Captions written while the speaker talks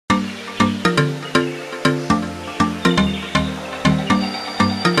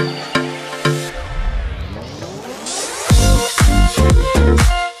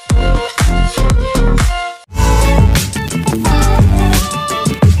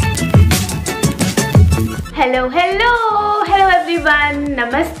Hello everyone,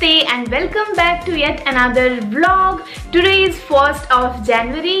 Namaste and welcome back to yet another vlog. Today is 1st of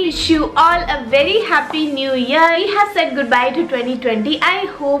January. Wish you all a very happy new year. We have said goodbye to 2020. I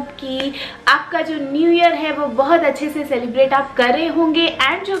hope कि आपका जो new year है वो बहुत अच्छे से celebrate आप कर रहे होंगे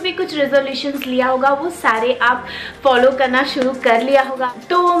एंड जो भी कुछ रेजोल्यूशंस लिया होगा वो सारे आप फॉलो करना शुरू कर लिया होगा.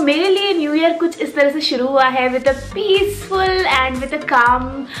 तो मेरे लिए न्यू ईयर कुछ इस तरह से शुरू हुआ है with a peaceful and with a काम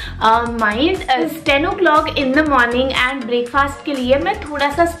mind. 10 o'clock in the morning and breakfast के लिए मैं थोड़ा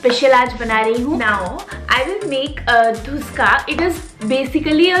सा स्पेशल आज बना रही हूँ. Now I will make dhuska. It is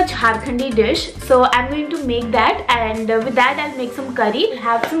basically a Jharkhandi dish, so I'm going to make that and with that I'll make some curry,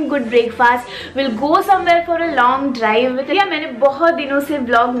 have some good breakfast. We'll go somewhere for a long drive with. Yeah, मैंने बहुत दिनों से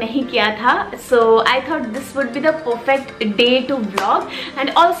vlog नहीं किया था, so I thought this would be the perfect day to vlog.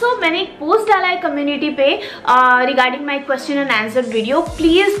 And also मैंने एक post डाला है community पे regarding my question and answer video.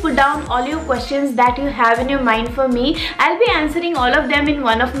 Please put down all your questions that you have in your mind for me. I'll be answering all of them in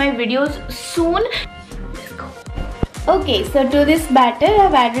one of my videos soon. Let's go. Okay, so to this batter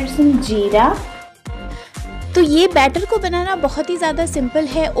I've added some jeera. तो ये batter को बनाना बहुत ही ज़्यादा simple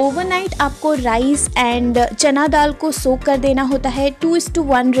है. Overnight आपको rice and चना दाल को सोक कर देना होता है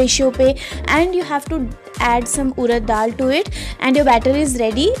 2:1 रेशियो पे and you have to add some urad dal to it and your batter is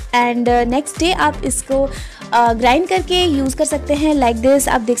ready and next day आप इसको ग्राइंड करके यूज़ कर सकते हैं. लाइक दिस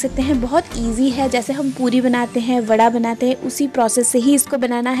आप देख सकते हैं बहुत इजी है. जैसे हम पूरी बनाते हैं, वड़ा बनाते हैं, उसी प्रोसेस से ही इसको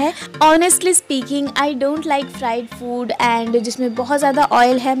बनाना है. Honestly speaking I don't like fried food and जिसमें बहुत ज़्यादा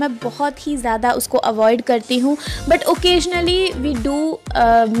ऑयल है मैं बहुत ही ज़्यादा उसको अवॉइड करती हूँ. But occasionally we do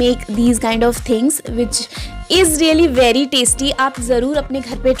make these kind of things which is really very tasty. आप ज़रूर अपने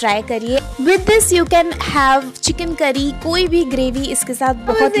घर पे ट्राई करिए. With this you can have chicken curry, कोई भी ग्रेवी इसके साथ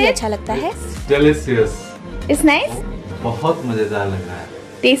बहुत ही अच्छा लगता है. Delicious. It's nice? बहुत मजेदार लग रहा है.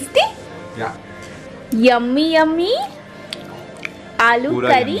 Tasty? Yeah. Yummy yummy. आलू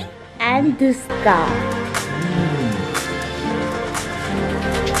करी and dhuska.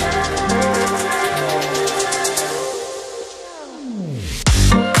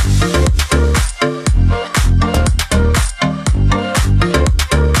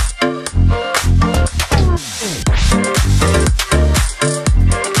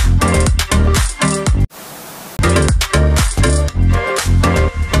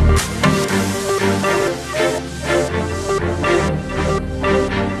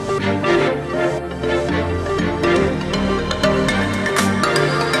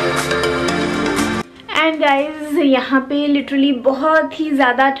 गाइज यहाँ पे लिटरली बहुत ही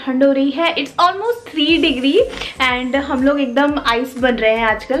ज़्यादा ठंड हो रही है. इट्स ऑलमोस्ट 3 डिग्री एंड हम लोग एकदम आइस बन रहे हैं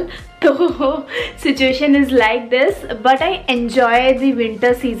आजकल. तो situation is like this but I enjoy the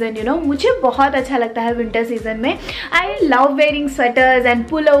winter season. You know मुझे बहुत अच्छा लगता है विंटर सीजन में. I love wearing sweaters and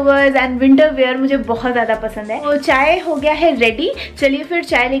pull overs and winter wear मुझे बहुत ज़्यादा पसंद है. तो चाय हो गया है रेडी. चलिए फिर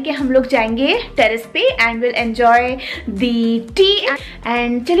चाय लेके हम लोग जाएंगे टेरेस पे and will enjoy the T.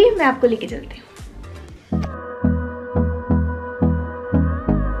 And चलिए मैं आपको लेके चलती हूँ.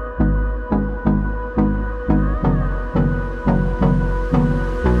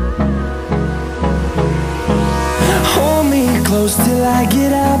 Close till I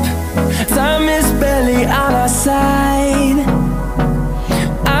get up. Time is barely on our side.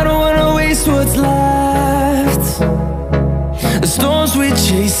 I don't wanna waste what's left. The storms we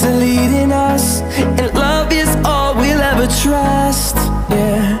chase are leading us, and love is all we'll ever trust.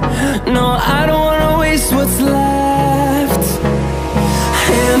 Yeah, no, I don't wanna waste what's left.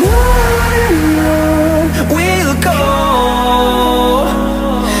 And on we'll go,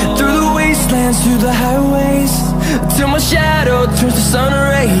 through the wastelands, through the highways, till my shadow turns to sun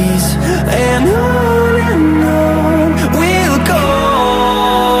rays. And on we'll go,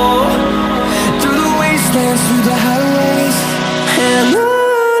 through the wastelands, through the highways, and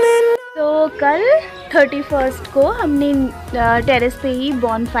on. तो कल 31st को हमने terrace पे ही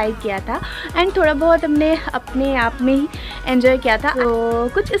bonfire किया था and थोड़ा बहुत हमने अपने आप में ही एंजॉय किया था. तो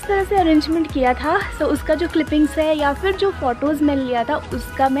कुछ इस तरह से अरेंजमेंट किया था. तो उसका जो क्लिपिंग्स है या फिर जो फ़ोटोज़ मैंने लिया था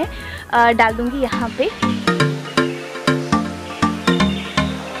उसका मैं डाल दूँगी यहाँ पे.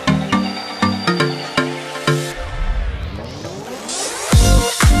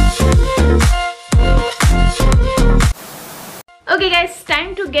 Okay guys,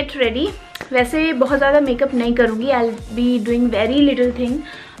 time to get ready. वैसे बहुत ज़्यादा मेकअप नहीं करूँगी. I will be doing very little thing.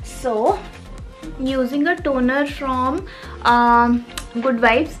 So using a toner from good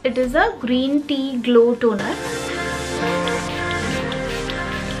vibes. It is a green tea glow toner.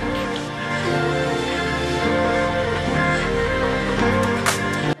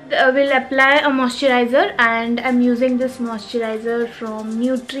 will apply a moisturizer and I'm using this moisturizer from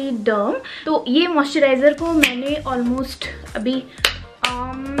Nutriderm. तो ये moisturizer को मैंने almost अभी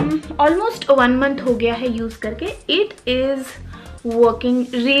almost 1 month हो गया है use करके. It is working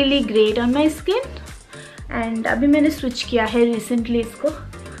really great on my skin and अभी मैंने switch किया है recently इसको.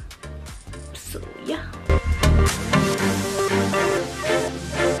 So yeah.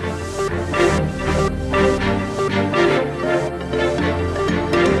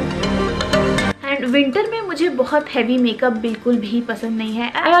 विंटर में मुझे बहुत हैवी मेकअप बिल्कुल भी पसंद नहीं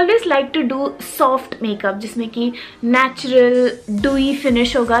है. I always like to do soft makeup जिसमें कि नेचुरल डूई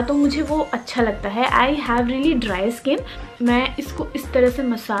फिनिश होगा, तो मुझे वो अच्छा लगता है. I have really dry skin. मैं इसको इस तरह से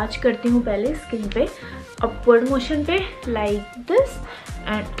मसाज करती हूँ पहले स्किन पे, अपवर्ड मोशन पे लाइक दिस,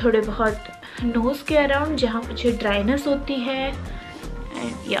 एंड थोड़े बहुत नोज़ के अराउंड जहाँ मुझे ड्राइनेस होती है,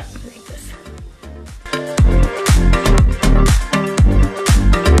 एंड या like this.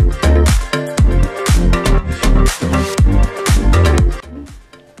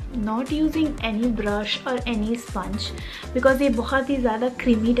 Not using any brush or any sponge because ये बहुत ही ज़्यादा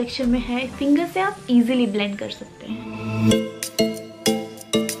क्रीमी टेक्सचर में है. फिंगर से आप इजीली ब्लेंड कर सकते हैं.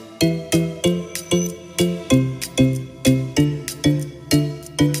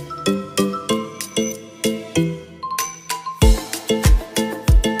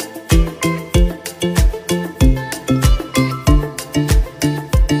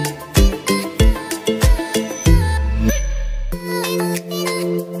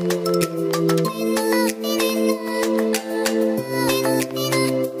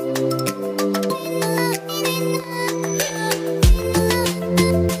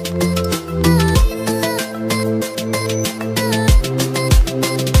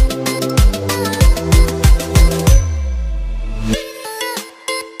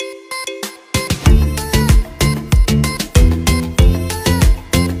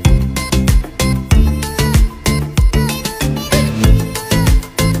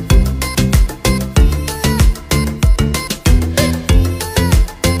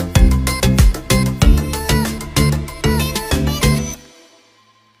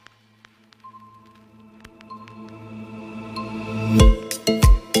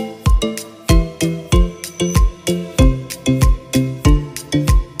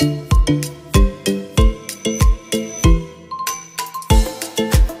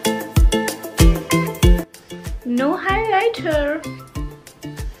 No highlighter.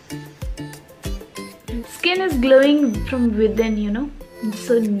 Skin is glowing from within, you know,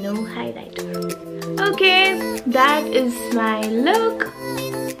 so no highlighter. Okay, that is my look.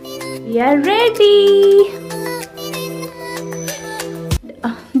 We are ready.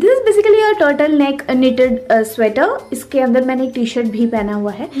 This is basically a turtleneck knitted sweater. इसके अंदर मैंने एक टी शर्ट भी पहना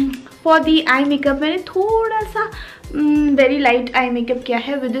हुआ है. For the eye makeup मैंने थोड़ा सा वेरी लाइट आई मेकअप किया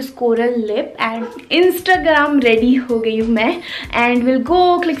है with this coral lip, and Instagram ready हो गई हूँ मैं. And will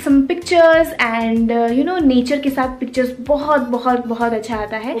go click some pictures, and you know nature के साथ पिक्चर्स बहुत बहुत बहुत अच्छा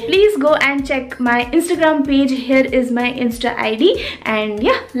आता है. Please go and check my Instagram page. Here is my Insta ID, and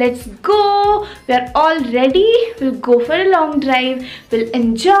या let's go. We are all ready. Will go for a long drive. Will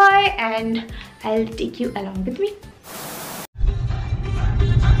enjoy and I will take you along with me.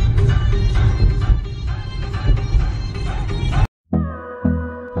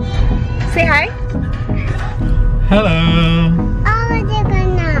 Say hi. Hello.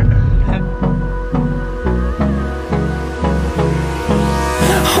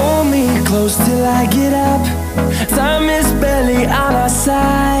 Hold me close till I get up. Time is barely on our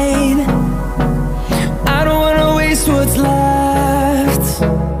side. I don't wanna waste what's left.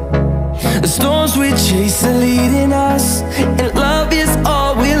 The storms we chase are leading us, and love is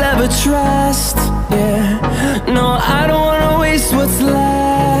all we'll ever trust. Yeah, no, I don't wanna waste what's left.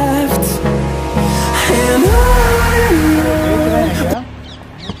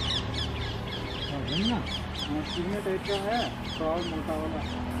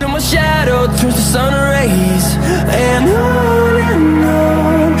 And my shadow turns to sun rays, and on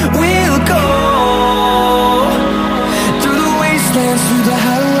we'll go, through the wastelands, through the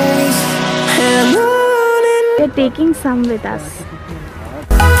highways, and on. We're taking some with us.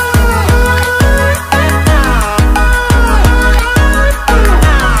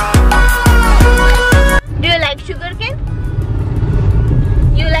 Do you like sugarcane?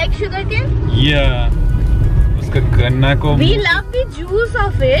 You like sugarcane? Yeah. उसका गन्ना को. We love the juice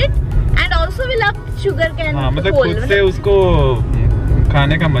of it, and also we love sugarcane. हाँ, मतलब खुद से उसको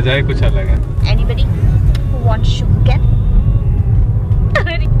खाने का मजा ही कुछ अलग है. Anybody who wants sugarcane?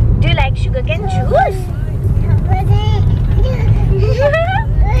 Do you like sugarcane juice?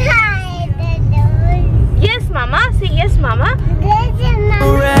 Yes, mama. Say yes, mama.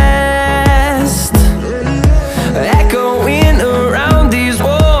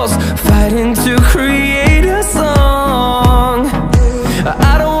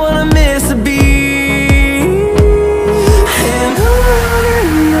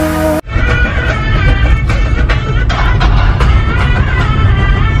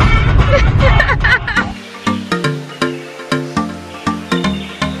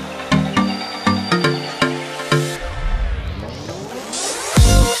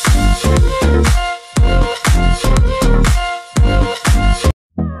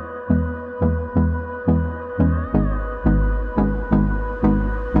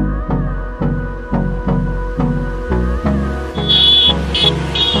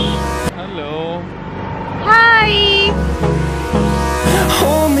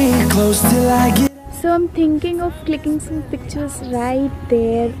 close till I get. So I'm thinking of clicking some pictures right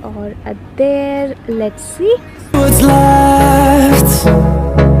there or there. Let's see. What's left?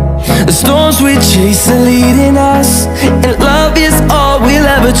 The storms we chase are leading us, and love is all we'll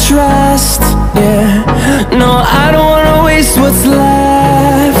ever trust. Yeah, no, I don't wanna waste what's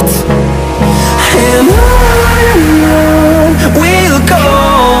left. And on we'll go,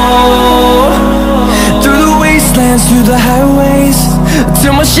 through the wastelands, through the highways,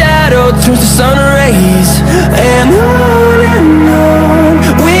 till my shadow turns to sun rays. And on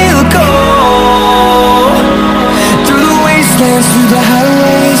we'll go, through the wastelands, through the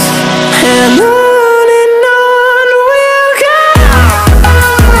highways, and on we'll go.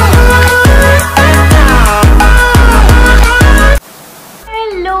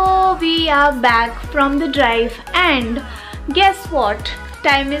 Hello, we are back from the drive and guess what?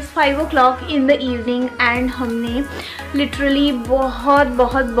 Time is 5 o'clock in the evening and हमने literally बहुत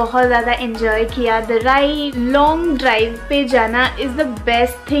ज़्यादा enjoy किया. The ride long drive पे जाना is the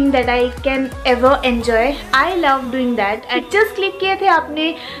best thing that I can ever enjoy. I love doing that. Pictures click किए थे, आपने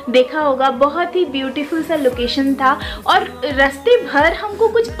देखा होगा. बहुत ही ब्यूटीफुल सा लोकेशन था और रास्ते भर हमको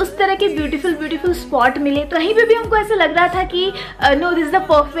कुछ उस तरह के ब्यूटीफुल स्पॉट मिले. तो कहीं पे भी हमको ऐसा लग रहा था कि no this is the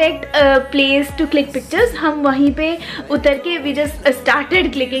perfect place to click pictures. हम वहीं पे उतर के we just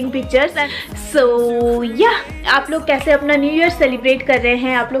started clicking pictures. सो या आप लोग कैसे अपना न्यू ईयर सेलिब्रेट कर रहे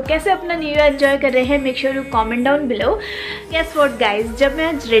हैं, आप लोग कैसे अपना न्यू ईयर एंजॉय कर रहे हैं, make sure you comment down below. Guess what guys, जब मैं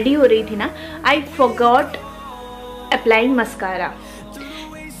आज रेडी हो रही थी ना, I forgot applying mascara.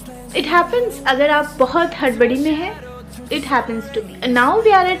 It happens अगर आप बहुत हड़बड़ी में हैं. It happens to me. Now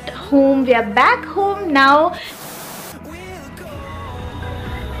we are at home, we are back home now.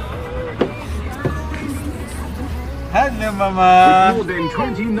 Hello, Mama. More than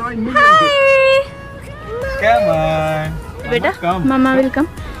 29 million. Hi. Come on. Beta, come. Mama will come.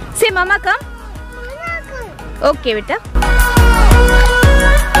 Say, Mama come. Okay, beta.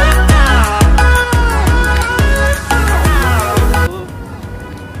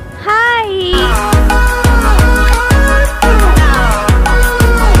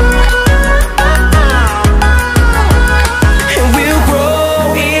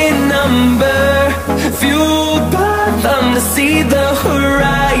 See the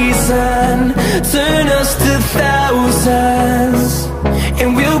horizon, turn us to thousands, and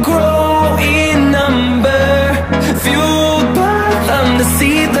we'll grow in number, fueled by them to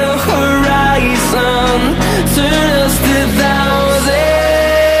see the horizon, turn us to thousands,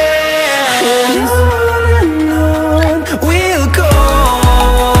 and on we'll go,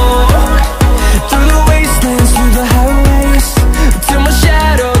 through the wastelands, through the highways, till my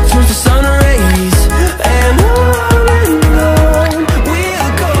shadow turns to sun rays. And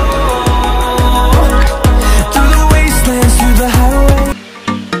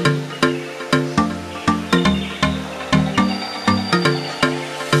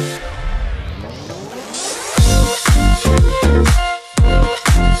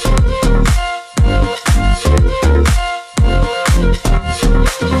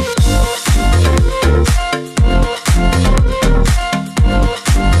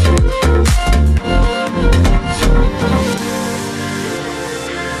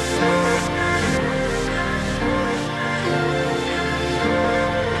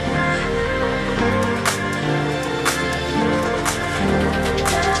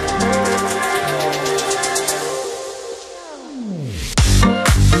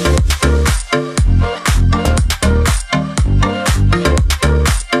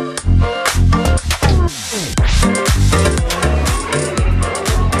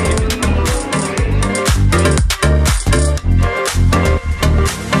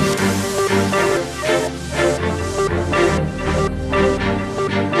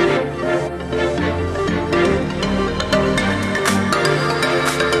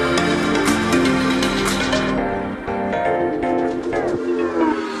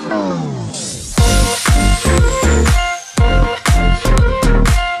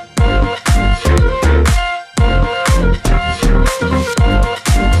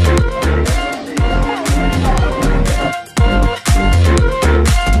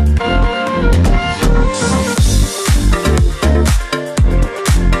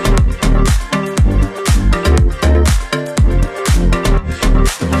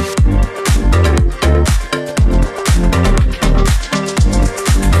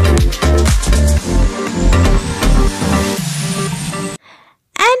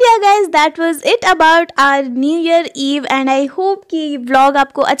that was it about our New Year Eve, and I hope कि vlog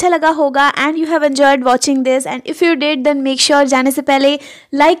आपको अच्छा लगा होगा and you have enjoyed watching this. And if you did, then make sure जाने से पहले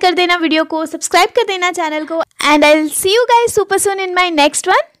like कर देना वीडियो को, subscribe कर देना चैनल को, and I'll see you guys super soon in my next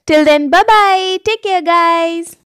one. Till then, bye bye. Take care, guys.